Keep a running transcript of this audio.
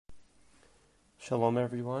Shalom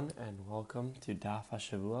everyone, and welcome to Daf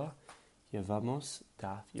HaShavua, Yevamos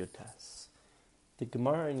Daf Yotes. The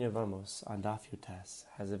Gemara in Yevamos on Daf Yotes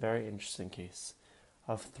has a very interesting case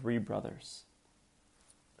of three brothers.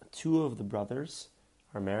 Two of the brothers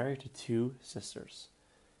are married to two sisters,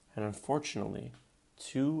 and unfortunately,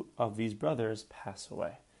 two of these brothers pass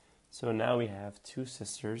away. So now we have two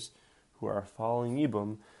sisters who are following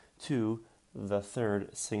Yibum to the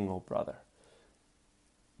third single brother.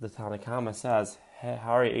 The Tanakama says,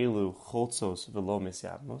 Hari elu choltzos v'lo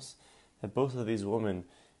misyavmos, that both of these women,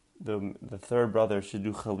 the third brother, should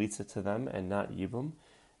do chalitza to them and not yibum.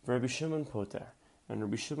 Rabbi Shimon poter, and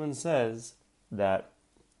Rabbi Shimon says that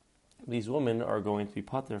these women are going to be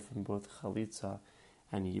poter from both chalitza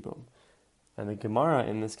and yibum. And the Gemara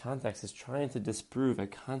in this context is trying to disprove a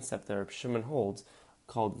concept that Rabbi Shimon holds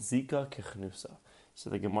called zika kechnusa. So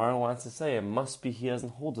the Gemara wants to say it must be he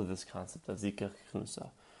doesn't hold to this concept of zika kechnusa.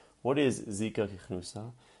 What is zika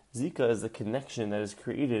kechnusa? Zika is the connection that is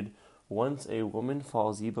created once a woman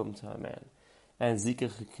falls yibum to a man. And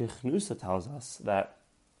zika kechnusa tells us that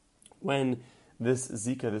when this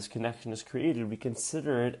zika, this connection is created, we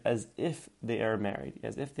consider it as if they are married,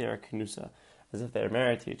 as if they are knusa, as if they are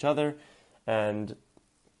married to each other, and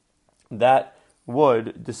that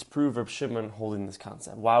would disprove Reb Shimon holding this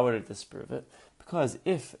concept. Why would it disprove it? Because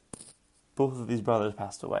if both of these brothers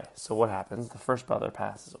passed away, so what happens? The first brother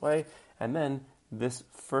passes away, and then this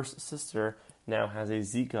first sister now has a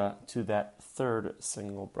zika to that third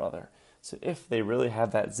single brother. So if they really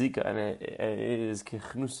have that zika, and it is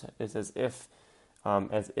kichnusa, it's as if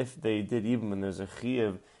they did yibum, and there's a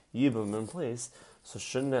chiyav yibum in place. So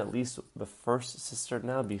shouldn't at least the first sister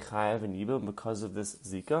now be chayav in yibum because of this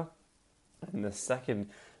zika?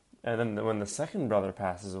 And then when the second brother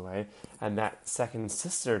passes away, and that second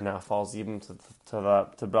sister now falls even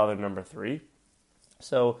to brother number 3,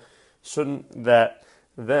 so shouldn't that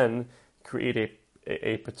then create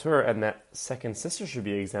a patur, and that second sister should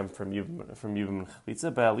be exempt from yibum and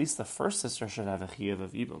chalitza, but at least the first sister should have a chiyav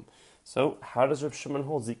of yibum. So how does Reb Shimon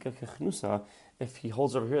hold zika kechnusa if he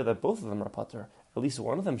holds over here that both of them are patur? At least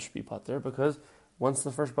one of them should be patur, because once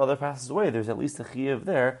the first brother passes away, there's at least a chiyav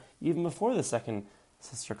there, even before the second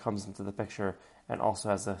sister comes into the picture and also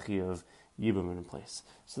has a chiyav yibum in place.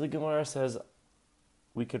 So the Gemara says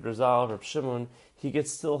we could resolve Reb Shimon, he could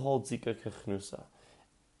still hold zika kechnusa.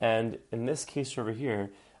 And in this case over here,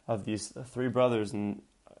 of these three brothers, and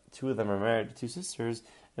two of them are married to two sisters,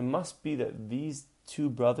 it must be that these two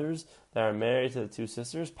brothers that are married to the two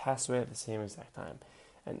sisters pass away at the same exact time.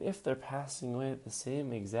 And if they're passing away at the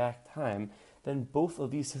same exact time, then both of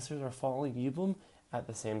these sisters are following yibum at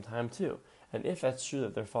the same time too. And if that's true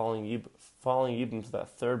that they're following yibum to that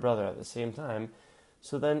third brother at the same time,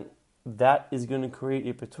 so then that is going to create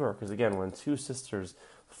a patur. Because again, when two sisters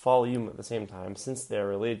follow yibum at the same time, since they are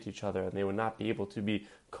related to each other and they would not be able to be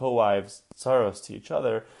co-wives, tsaros to each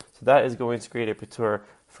other, so that is going to create a patur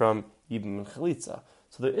from yibum and chalitza.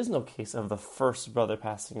 So there is no case of the first brother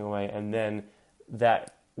passing away and then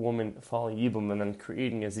that woman following yibum and then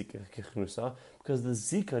creating a zika kechnusa, because the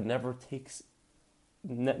zika never takes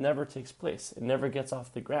place. It never gets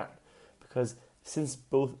off the ground, because since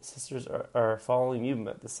both sisters are following yibum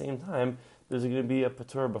at the same time, there's going to be a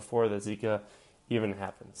patur before the zika even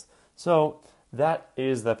happens. So that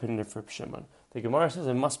is the opinion of Reb Shimon. The Gemara says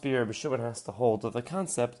it must be Reb Shimon has to hold to the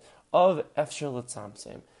concept of efshel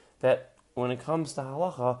l'tzamtzem, that when it comes to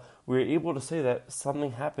halacha, we're able to say that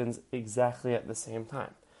something happens exactly at the same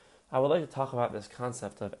time. I would like to talk about this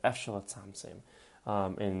concept of efshel l'tzamtzem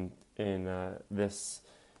in this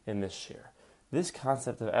shiur. This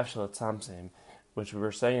concept of efshel l'tzamtzem, which we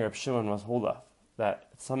were saying Reb Shimon must hold up, that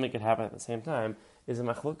something could happen at the same time, is a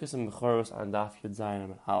machlokas and bechoros on Daf Yud Zayin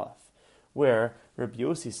and Aleph, where Rabbi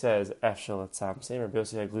Yossi says efshel l'tzamtzem. Rabbi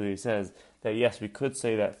Yossi Haglili says that yes, we could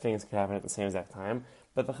say that things could happen at the same exact time,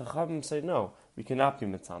 but the Chachamim say no, we cannot be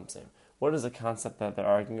mitzamtzem. What is the concept that they're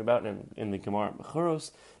arguing about in the Gemara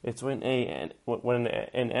Bechoros? It's when an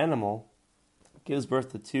animal gives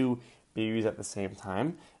birth to two babies at the same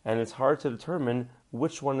time, and it's hard to determine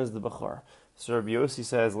which one is the Bechor. So Rabbi Yossi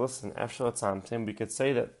says, listen, efshel l'tzamtzem, we could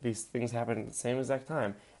say that these things happen at the same exact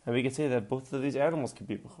time, and we could say that both of these animals could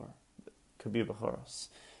be Bechoros.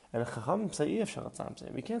 And Chachamim say efshel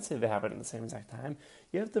l'tzamtzem. We can't say they happen at the same exact time.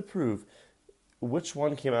 You have to prove which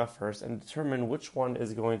one came out first and determine which one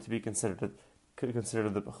is going to be considered the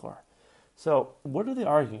Bechor. So, what are they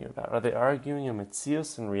arguing about? Are they arguing a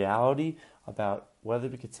metzius in reality about whether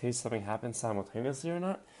we could say something happened simultaneously or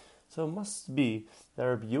not? So it must be that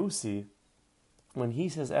Rabbi Yossi, when he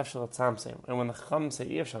says efshel l'tzamtzem, and when the Chacham say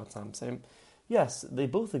efshel l'tzamtzem, yes, they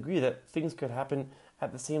both agree that things could happen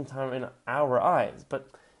at the same time in our eyes. But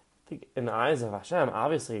I think in the eyes of Hashem,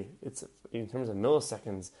 obviously, it's in terms of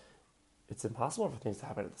milliseconds, it's impossible for things to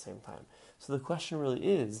happen at the same time. So the question really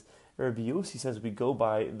is, Rabbi Yossi says we go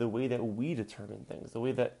by the way that we determine things, the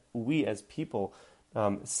way that we as people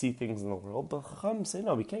see things in the world. But Chacham say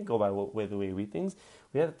no, we can't go by the way we things.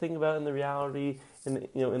 We have to think about in the reality,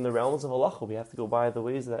 in the realms of halacha. We have to go by the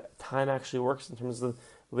ways that time actually works in terms of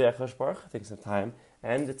the way HaKadosh Baruch Hu thinks of time,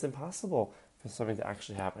 and it's impossible for something to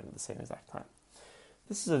actually happen at the same exact time.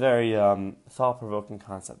 This is a very thought-provoking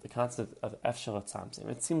concept, the concept of Efshel Tzamtzim.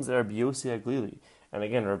 It seems that Rabbi Yossi Aglili, and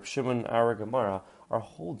again, Rabbi Shimon, our Gemara, are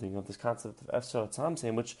holding of this concept of Efshel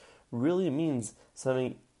Tzamtzim, which really means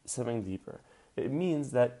something deeper. It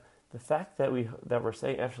means that the fact that we're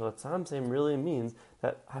saying Efshel Tzamtzim really means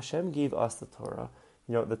that Hashem gave us the Torah.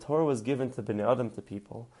 The Torah was given to Bnei Adam, to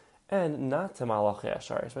people, and not to Malachi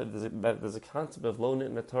Asharis. Right? There's a concept of lo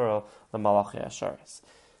nitna Torah the Malachi Asharis,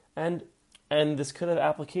 and this could have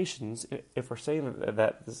applications if we're saying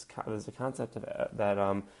that there's a concept of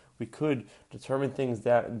that we could determine things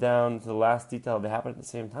down to the last detail they happen at the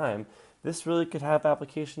same time. This really could have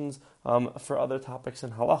applications for other topics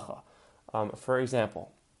in halacha. For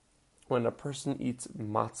example, when a person eats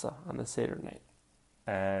matzah on the Seder night,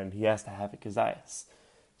 and he has to have a kazayas.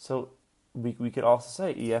 So we could also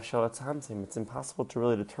say, it's impossible to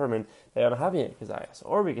really determine that I'm having a kazayas.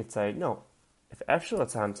 Or we could say, no, if efshel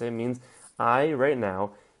tzamtzim means I, right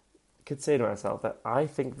now, could say to myself that I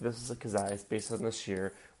think this is a kazayas based on the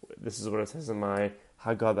shiur. This is what it says in my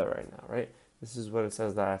Haggadah right now, right? This is what it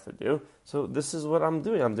says that I have to do. So this is what I'm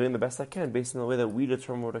doing. I'm doing the best I can based on the way that we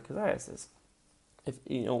determine what a kazayas is. If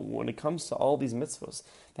when it comes to all these mitzvahs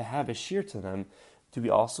that have a shiur to them, do we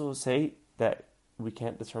also say that we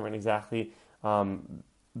can't determine exactly the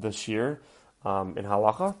shiur in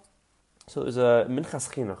halacha? So there's a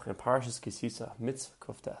Minchas Chinuch in Parashas Kisisa, Mitzvah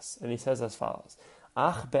Kuftes, and he says as follows: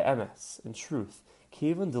 Ach be'emes, in truth,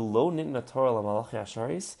 kiven de lo nitna Torah l'malachi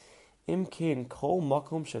asharis, im kein kol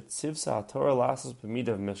makom shetzivsa Torah lassos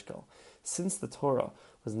b'midav mishkal. Since the Torah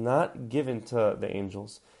was not given to the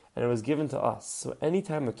angels, and it was given to us, so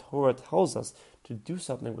anytime the Torah tells us to do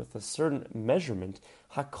something with a certain measurement,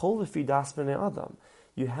 hakol v'fi das b'nei adam,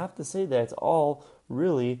 you have to say that it's all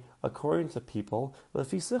really according to people,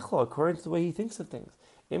 l'fi sichlo, according to the way he thinks of things.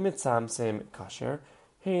 Im mitzam seim kasher,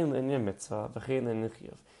 hein l'inyan mitzvah, v'chein l'inyan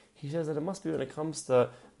chiyuv. He says that it must be when it comes to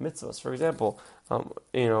mitzvahs. For example,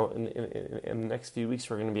 in the next few weeks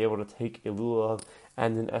we're going to be able to take a lulav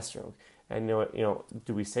and an esrog. And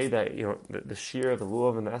do we say that the shiur, the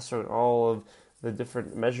lulav, and the esrog, and all of the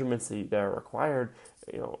different measurements that are required?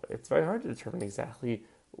 It's very hard to determine exactly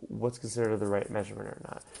what's considered the right measurement or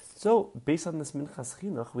not. So, based on this Minchas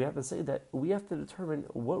Chinuch, we have to say that we have to determine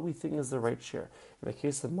what we think is the right shiur. In the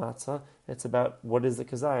case of matzah, it's about what is the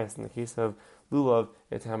kazayas. In the case of lulav,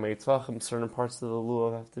 it's how many tzvachim certain parts of the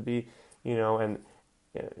lulav have to be, and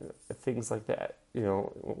things like that.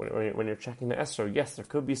 When you're checking the esrog, yes, there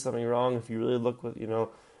could be something wrong if you really look with,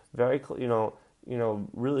 very,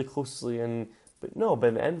 really closely. But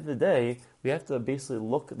at the end of the day, we have to basically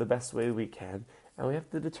look the best way we can, and we have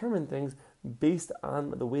to determine things based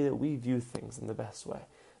on the way that we view things in the best way.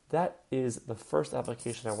 That is the first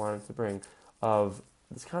application I wanted to bring of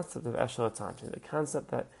this concept of Efshel Tzamtzim, the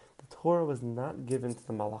concept that the Torah was not given to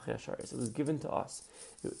the Malachi Asharis. It was given to us.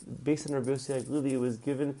 Based on Rabbi Yossi Aglili, it was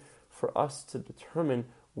given for us to determine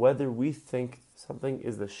whether we think something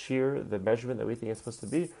is the shiur, the measurement that we think it's supposed to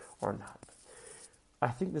be, or not. I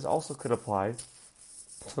think this also could apply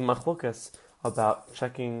to the machlokas about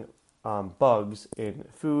checking bugs in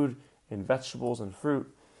food, in vegetables, and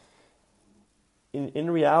fruit. In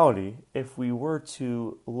reality, if we were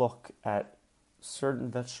to look at certain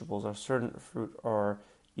vegetables or certain fruit or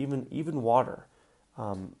even water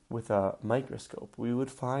with a microscope, we would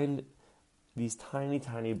find these tiny,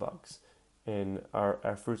 tiny bugs in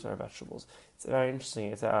our fruits and our vegetables. It's very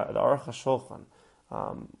interesting. It's the Aruch HaShulchan,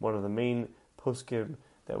 one of the main poskim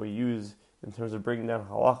that we use in terms of bringing down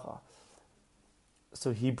halacha.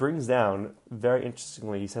 So he brings down, very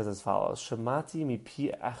interestingly, he says as follows: Shamati mi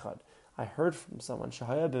pi echad. I heard from someone,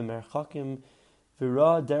 Shahaya b'merchakim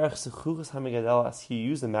v'ra derech sechuchas hamigadelas. He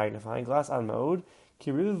used a magnifying glass on ma'od.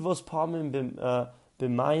 Ki rivos palmim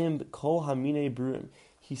b'mayim kol hamine bruim.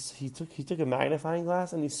 He took a magnifying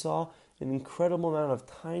glass and he saw an incredible amount of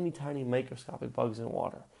tiny, tiny microscopic bugs in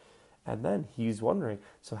water. And then he's wondering,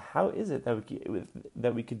 so how is it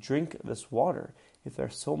that we could drink this water if there are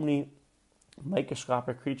so many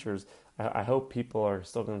microscopic creatures? I hope people are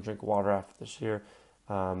still going to drink water after this year,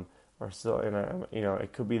 or still,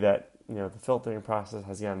 it could be that the filtering process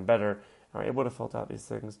has gotten better and are able to filter out these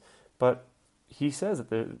things. But he says that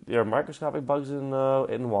there are microscopic bugs in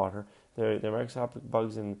water. There are microscopic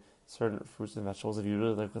bugs in certain fruits and vegetables. If you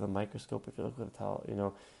really look with a microscope, if you look with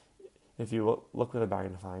if you look with a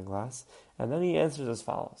magnifying glass. And then he answers as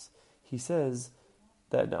follows. He says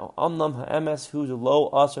that no, amnam ha'emes hu lo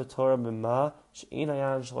aser Torah b'ma she'in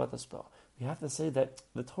hayan shalataspo. We have to say that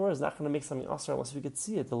the Torah is not going to make something asr unless we could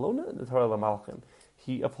see it. The lona the Torah lamalchim.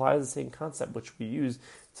 He applies the same concept which we use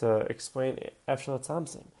to explain Efshel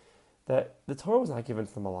Tzamsim. That the Torah was not given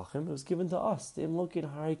to the Malachim, it was given to us. If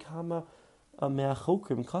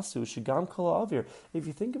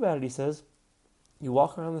you think about it, he says, you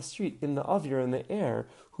walk around the street in the avir, in the air,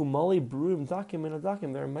 humali bruim dakim in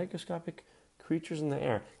adakim. There are microscopic creatures in the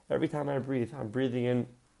air. Every time I breathe, I'm breathing in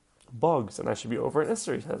bugs, and I should be over an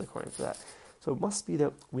Isser, he says, according to that. So it must be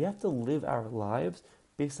that we have to live our lives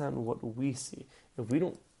based on what we see. If we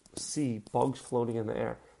don't see bugs floating in the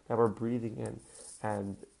air that we're breathing in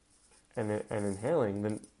and inhaling,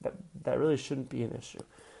 then that really shouldn't be an issue.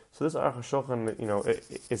 So this Aruch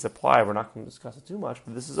HaShulchan, is applied. We're not going to discuss it too much,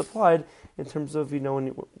 but this is applied in terms of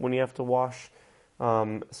when you have to wash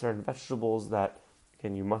certain vegetables. That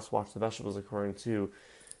again, you must wash the vegetables according to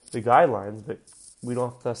the guidelines, but we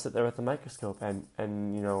don't have to sit there with the microscope and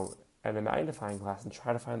a magnifying glass and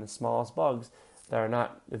try to find the smallest bugs that are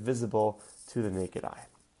not visible to the naked eye.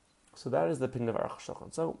 So that is the opinion of Aruch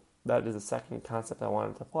HaShulchan. So that is the second concept I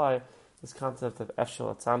wanted to apply. This concept of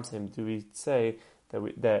Efshel Tzamsim. Do we say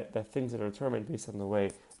that things are determined based on the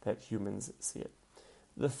way that humans see it?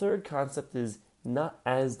 The third concept is not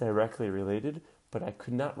as directly related, but I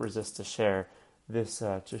could not resist to share this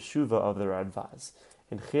teshuva of the Radvaz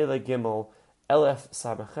in Chela Gimel Elef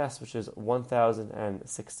Samaches, which is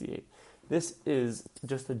 1068. This is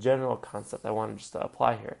just a general concept I wanted just to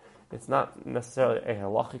apply here. It's not necessarily a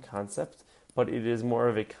halachic concept, but it is more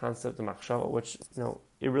of a concept of machshava, which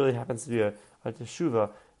it really happens to be a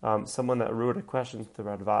teshuva. Someone that wrote a question to the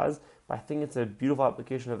Radvaz, but I think it's a beautiful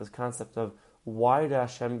application of this concept of why did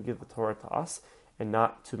Hashem give the Torah to us and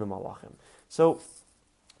not to the Malachim? So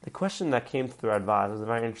the question that came to the Radvaz was a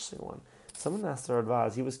very interesting one. Someone asked the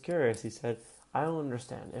Radvaz, he was curious, he said, I don't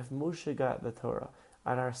understand. If Moshe got the Torah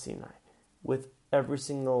at Har Sinai with every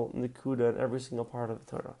single nekuda and every single part of the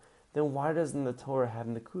Torah, then why doesn't the Torah have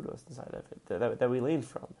nekudos inside of it that we lean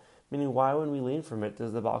from? Meaning, why when we lean from it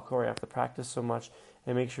does the Baal Korah have to practice so much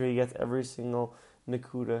and make sure he gets every single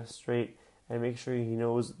nekuda straight and make sure he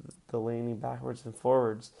knows the leaning backwards and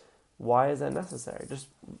forwards? Why is that necessary? Just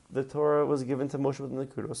the Torah was given to Moshe with the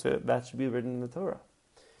nekudos, so that should be written in the Torah.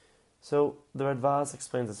 So the Radvaz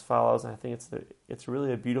explains as follows, and I think it's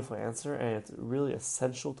really a beautiful answer, and it's really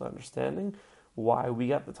essential to understanding why we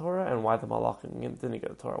got the Torah and why the Malachim didn't get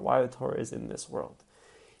the Torah, why the Torah is in this world.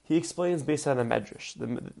 He explains based on a medrash.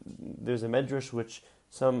 There's a medrash which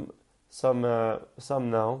some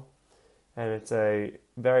know, and it's a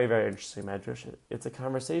very, very interesting medrash. It's a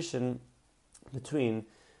conversation between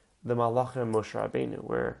the Malachim and Moshe Rabbeinu,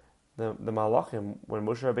 where the Malachim, when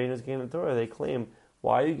Moshe Rabbeinu is given the Torah, they claim,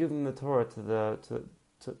 why are you giving the Torah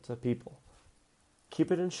to people?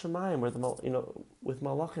 Keep it in Shemayim, where with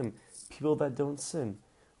Malachim, people that don't sin.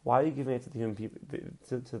 Why are you giving it to the human people,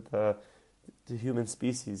 to human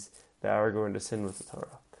species that are going to sin with the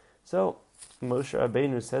Torah? So Moshe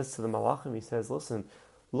Rabbeinu says to the Malachim, he says, listen,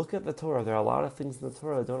 look at the Torah. There are a lot of things in the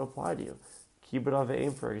Torah that don't apply to you. Kibbud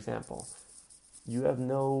Avim, for example. You have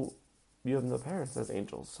no parents as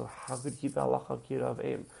angels, so how could you keep halacha Kibbud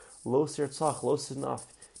Avim? Lo sirtzach, lo sinaf.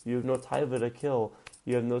 You have no taiva to kill.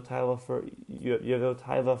 You have no taiva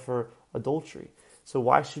for adultery. So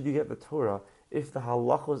why should you get the Torah if the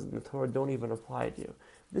halachos in the Torah don't even apply to you?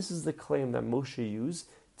 This is the claim that Moshe used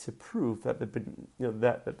to prove that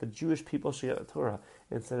the Jewish people should get the Torah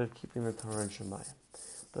instead of keeping the Torah in Shemayim.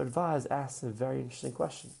 The Radvaz asks a very interesting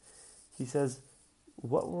question. He says,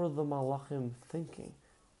 what were the Malachim thinking?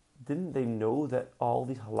 Didn't they know that all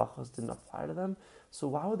these halachos didn't apply to them? So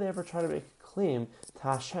why would they ever try to make a claim to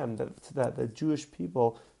Hashem that the Jewish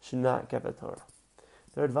people should not get the Torah?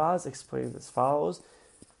 The Radvaz explains as follows.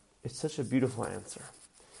 It's such a beautiful answer.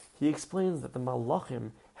 He explains that the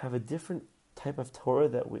Malachim have a different type of Torah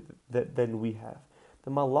than we have.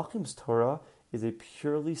 The Malachim's Torah is a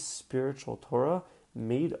purely spiritual Torah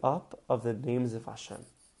made up of the names of Hashem.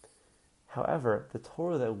 However, the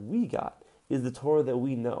Torah that we got is the Torah that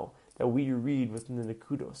we know, that we read within the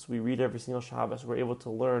Nekudos. We read every single Shabbos. We're able to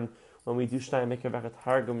learn when we do Shnai Mikveh V'Kat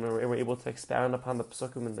Targum, and we're able to expound upon the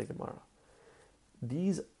Pesukim in the Gemara.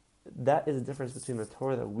 That is the difference between the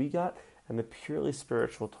Torah that we got and the purely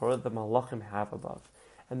spiritual Torah that the Malachim have above.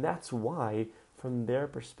 And that's why, from their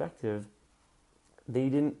perspective, they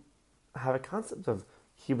didn't have a concept of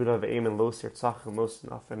Kibud of Aim and Lo Sirtzach and Lo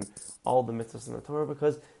Sinaf and all the mitzvahs in the Torah,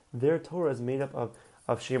 because their Torah is made up of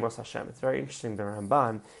Shemos Hashem. It's very interesting. The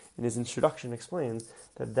Ramban, in his introduction, explains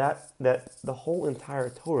that the whole entire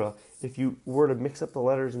Torah, if you were to mix up the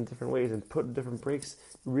letters in different ways and put different breaks,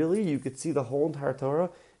 really you could see the whole entire Torah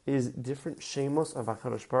is different Shemos of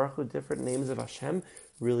HaKadosh Baruch Hu, different names of Hashem,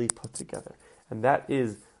 really put together. And that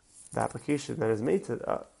is the application that is made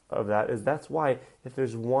of that. That's why if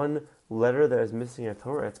there's one letter that is missing in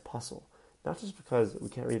Torah, it's puzzle. Not just because we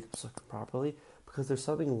can't read the Pesach properly, because there's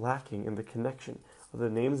something lacking in the connection of the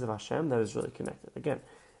names of Hashem that is really connected. Again,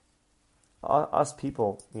 us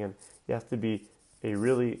people, you have to be a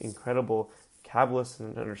really incredible Kabbalist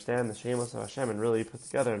and understand the Shemos of Hashem and really put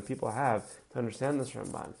together, and people have to understand this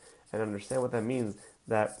Ramban and understand what that means,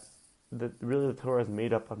 that really the Torah is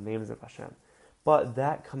made up of names of Hashem. But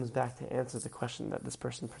that comes back to answer the question that this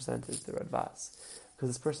person presented through Advas. Because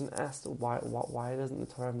this person asked, why doesn't the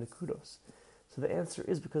Torah have Nekudos? So the answer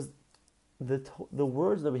is because the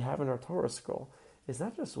words that we have in our Torah scroll is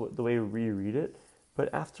not just the way we read it,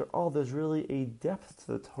 but after all, there's really a depth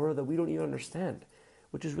to the Torah that we don't even understand,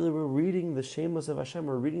 which is really we're reading the Shemos of Hashem,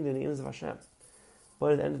 we're reading the names of Hashem.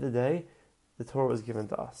 But at the end of the day, the Torah was given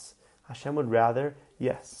to us. Hashem would rather,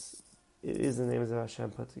 yes, it is the names of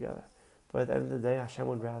Hashem put together, but at the end of the day, Hashem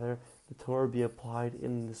would rather the Torah be applied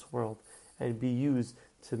in this world and be used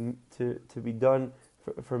to be done,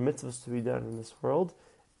 for mitzvahs to be done in this world,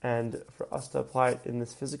 and for us to apply it in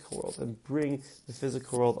this physical world and bring the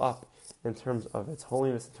physical world up in terms of its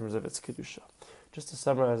holiness, in terms of its kedusha. Just to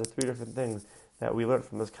summarize the three different things that we learned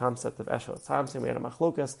from this concept of Eshel Tzamsim, we had a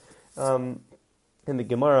machlokas in the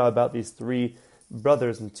Gemara about these three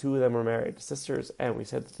brothers, and two of them were married to sisters, and we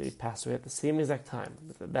said that they passed away at the same exact time.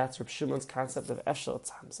 That's Reb Shimon's concept of Eshel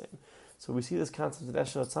Tzamsim. So we see this concept of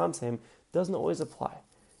Eshel Tzamsim doesn't always apply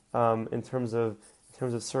in terms of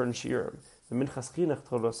certain shiurim. The Minchas Chinuch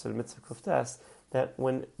told us in Mitzvah Kuftes that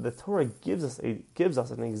when the Torah gives us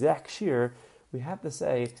an exact shiur, we have to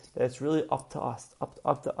say that it's really up to us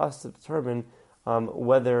to determine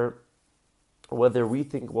whether we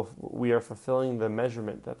think we are fulfilling the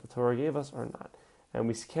measurement that the Torah gave us or not. And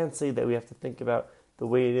we can't say that we have to think about the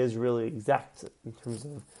way it is really exact in terms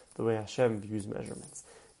of the way Hashem views measurements.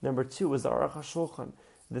 Number two was the Aruch HaShulchan,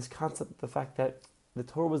 this concept, the fact that the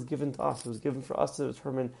Torah was given to us, it was given for us to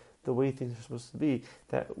determine the way things are supposed to be,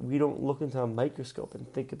 that we don't look into a microscope and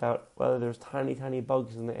think about whether there's tiny, tiny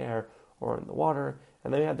bugs in the air or in the water.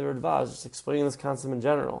 And then we had the Radvaz just explaining this concept in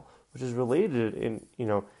general, which is related in,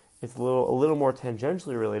 it's a little more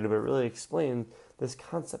tangentially related, but it really explains this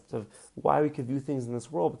concept of why we could view things in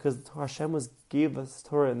this world, because Hashem gave us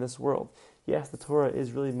Torah in this world. Yes, the Torah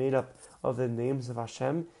is really made up of the names of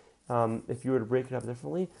Hashem, if you were to break it up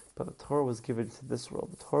differently, but the Torah was given to this world.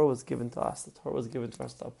 The Torah was given to us. The Torah was given to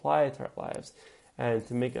us to apply it to our lives and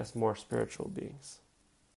to make us more spiritual beings.